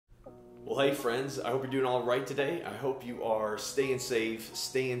Well, hey friends, I hope you're doing all right today. I hope you are staying safe,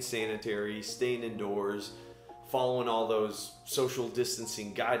 staying sanitary, staying indoors, following all those social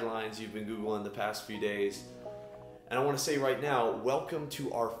distancing guidelines you've been Googling the past few days. And I want to say right now, welcome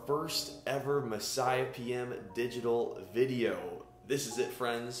to our first ever MessiahPM digital video. This is it,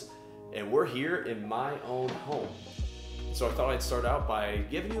 friends, and we're here in my own home. So I thought I'd start out by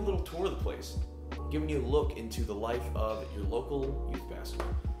giving you a little tour of the place, giving you a look into the life of your local youth pastor,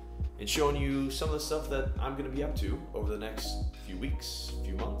 and showing you some of the stuff that I'm going to be up to over the next few weeks,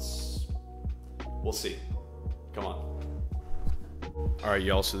 few months. We'll see. Come on. All right,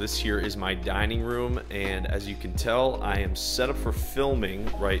 y'all, so this here is my dining room, and as you can tell, I am set up for filming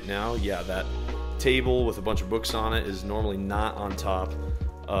right now. Yeah, that table with a bunch of books on it is normally not on top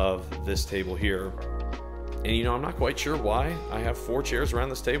of this table here. And you know, I'm not quite sure why I have 4 chairs around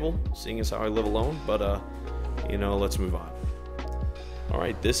this table, seeing as how I live alone, but you know, let's move on. All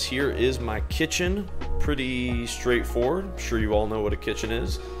right, this here is my kitchen. Pretty straightforward. I'm sure you all know what a kitchen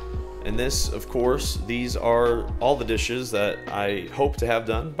is. And this, of course, these are all the dishes that I hope to have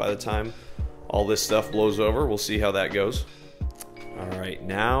done by the time all this stuff blows over. We'll see how that goes. All right,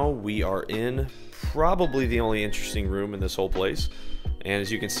 now we are in probably the only interesting room in this whole place. And as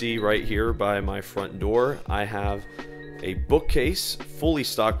you can see right here by my front door, I have a bookcase fully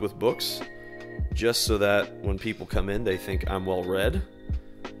stocked with books, just so that when people come in, they think I'm well read.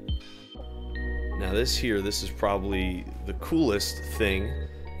 Now this is probably the coolest thing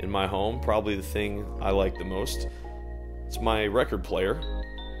in my home, probably the thing I like the most. It's my record player.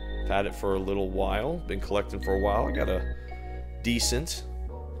 I've had it for a little while, been collecting for a while. I got a decent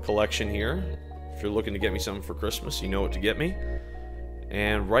collection here. If you're looking to get me something for Christmas, you know what to get me.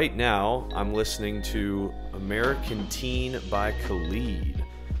 And right now, I'm listening to American Teen by Khalid.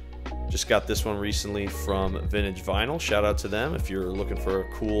 Just got this one recently from Vintage Vinyl. Shout out to them. If you're looking for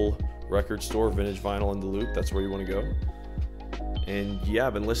a cool record store, Vintage Vinyl in Duluth, that's where you want to go. And yeah,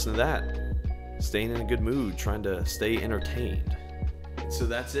 I've been listening to that. Staying in a good mood, trying to stay entertained. So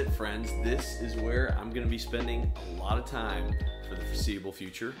that's it, friends. This is where I'm going to be spending a lot of time for the foreseeable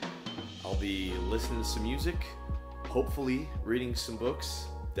future. I'll be listening to some music, hopefully reading some books,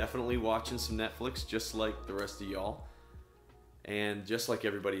 definitely watching some Netflix, just like the rest of y'all. And just like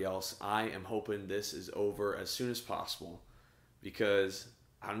everybody else, I am hoping this is over as soon as possible, because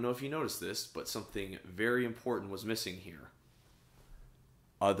I don't know if you noticed this, but something very important was missing here.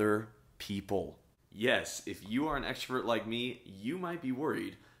 Other people. Yes, if you are an extrovert like me, you might be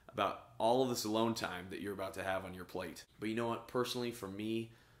worried about all of this alone time that you're about to have on your plate. But you know what? Personally, for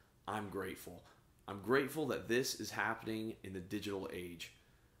me, I'm grateful. I'm grateful that this is happening in the digital age,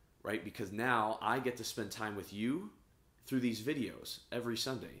 right? Because now I get to spend time with you through these videos every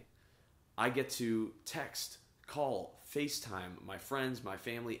Sunday. I get to text, call, FaceTime my friends, my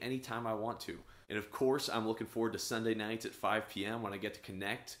family, anytime I want to. And of course, I'm looking forward to Sunday nights at 5 p.m. when I get to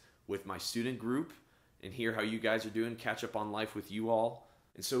connect with my student group and hear how you guys are doing, catch up on life with you all.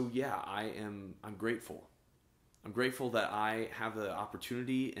 And so, yeah, I'm grateful. I'm grateful that I have the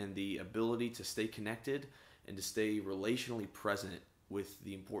opportunity and the ability to stay connected and to stay relationally present with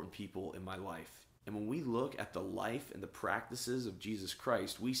the important people in my life. And when we look at the life and the practices of Jesus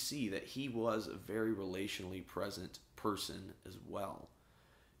Christ, we see that he was a very relationally present person as well.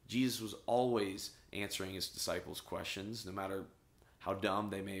 Jesus was always answering his disciples' questions, no matter how dumb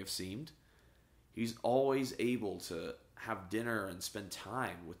they may have seemed. He's always able to have dinner and spend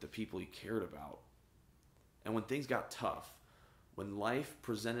time with the people he cared about. And when things got tough, when life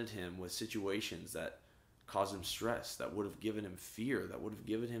presented him with situations that caused him stress, that would have given him fear, that would have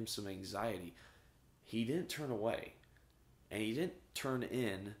given him some anxiety, he didn't turn away. And he didn't turn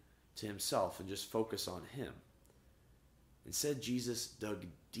in to himself and just focus on him. Instead, Jesus dug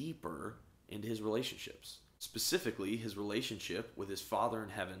deeper into his relationships, specifically his relationship with his Father in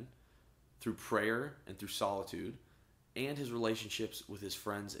heaven through prayer and through solitude, and his relationships with his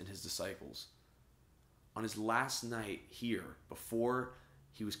friends and his disciples. On his last night here, before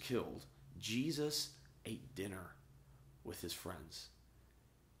he was killed, Jesus ate dinner with his friends.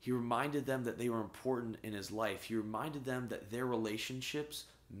 He reminded them that they were important in his life. He reminded them that their relationships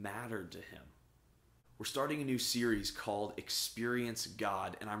mattered to him. We're starting a new series called Experience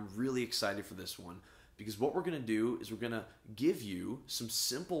God, and I'm really excited for this one, because what we're going to do is we're going to give you some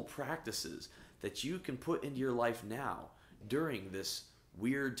simple practices that you can put into your life now during this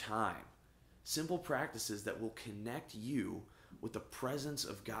weird time. Simple practices that will connect you with the presence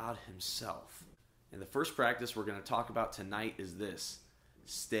of God himself. And the first practice we're going to talk about tonight is this: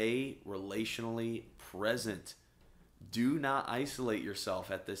 stay relationally present. Do not isolate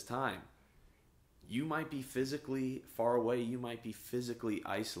yourself at this time. You might be physically far away, you might be physically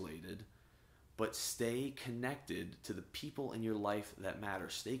isolated, but stay connected to the people in your life that matter.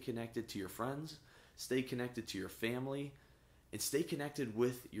 Stay connected to your friends, stay connected to your family, and stay connected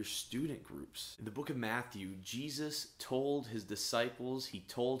with your student groups. In the book of Matthew, Jesus told his disciples, he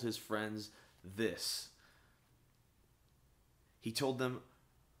told his friends this. He told them,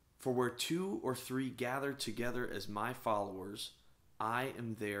 "For where 2 or 3 gather together as my followers, I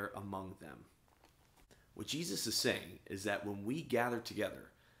am there among them." What Jesus is saying is that when we gather together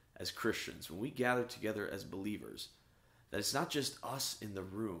as Christians, when we gather together as believers, that it's not just us in the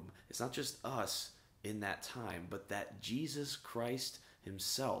room, it's not just us in that time, but that Jesus Christ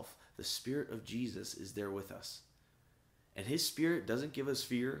himself, the Spirit of Jesus, is there with us. And his Spirit doesn't give us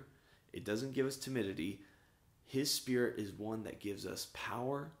fear, it doesn't give us timidity. His Spirit is one that gives us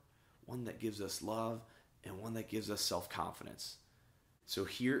power, one that gives us love, and one that gives us self-confidence. So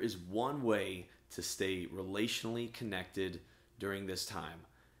here is one way to stay relationally connected during this time.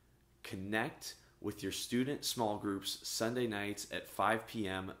 Connect with your student small groups Sunday nights at 5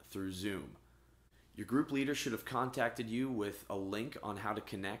 p.m. through Zoom. Your group leader should have contacted you with a link on how to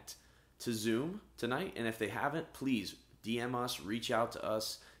connect to Zoom tonight. And if they haven't, please DM us, reach out to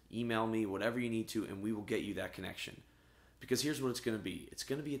us, email me, whatever you need to, and we will get you that connection. Because here's what it's going to be. It's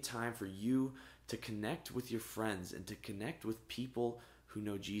going to be a time for you to connect with your friends and to connect with people who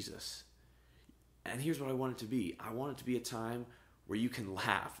know Jesus. And here's what I want it to be. I want it to be a time where you can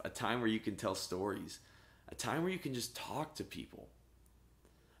laugh, a time where you can tell stories, a time where you can just talk to people,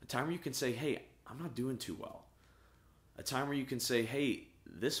 a time where you can say, hey, I'm not doing too well, a time where you can say, hey,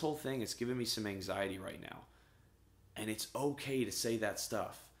 this whole thing is giving me some anxiety right now. And it's okay to say that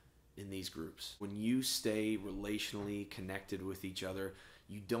stuff in these groups. When you stay relationally connected with each other,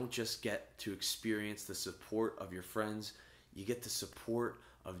 you don't just get to experience the support of your friends, you get the support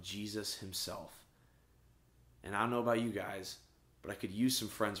of Jesus himself. And I don't know about you guys, but I could use some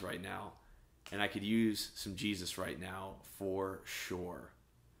friends right now, and I could use some Jesus right now for sure.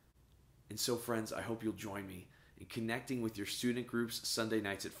 And so friends, I hope you'll join me in connecting with your student groups Sunday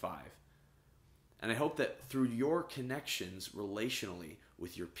nights at 5. And I hope that through your connections relationally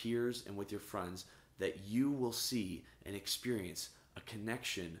with your peers and with your friends, that you will see and experience a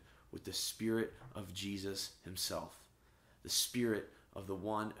connection with the Spirit of Jesus himself. The Spirit of the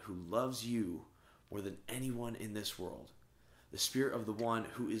one who loves you more than anyone in this world. The Spirit of the one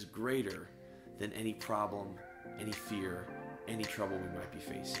who is greater than any problem, any fear, any trouble we might be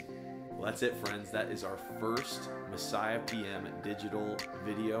facing. Well, that's it, friends. That is our first MessiahPM digital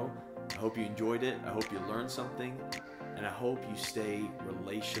video. I hope you enjoyed it. I hope you learned something. And I hope you stay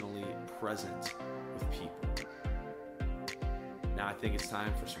relationally present with people. Now I think it's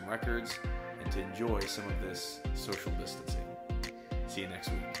time for some records and to enjoy some of this social distancing. See you next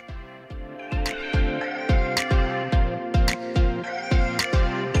week.